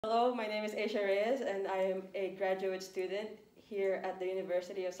Hello, my name is Aysha Reyes, and I am a graduate student here at the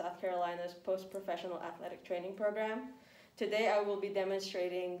University of South Carolina's Post-Professional Athletic Training Program. Today I will be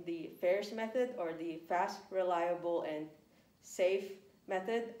demonstrating the FARES method, or the fast, reliable, and safe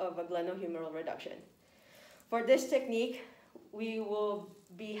method of a glenohumeral reduction. For this technique, we will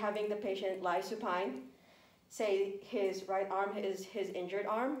be having the patient lie supine, say his right arm is his injured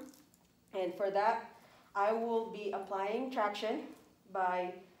arm, and for that, I will be applying traction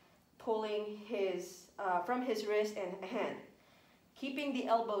by pulling from his wrist and hand. Keeping the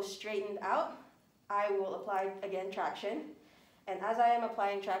elbow straightened out, I will apply again traction. And as I am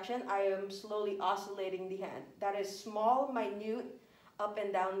applying traction, I am slowly oscillating the hand. That is small, minute up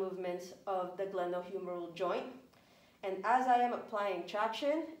and down movements of the glenohumeral joint. And as I am applying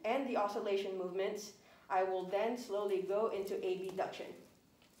traction and the oscillation movements, I will then slowly go into abduction.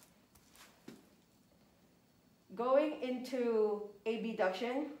 Going into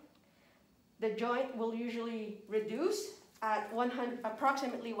abduction, the joint will usually reduce at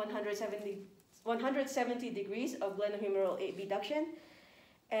approximately 170 degrees of glenohumeral abduction.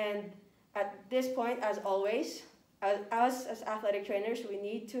 And at this point, as always, as athletic trainers, we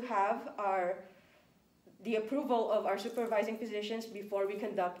need to have the approval of our supervising physicians before we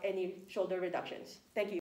conduct any shoulder reductions. Thank you.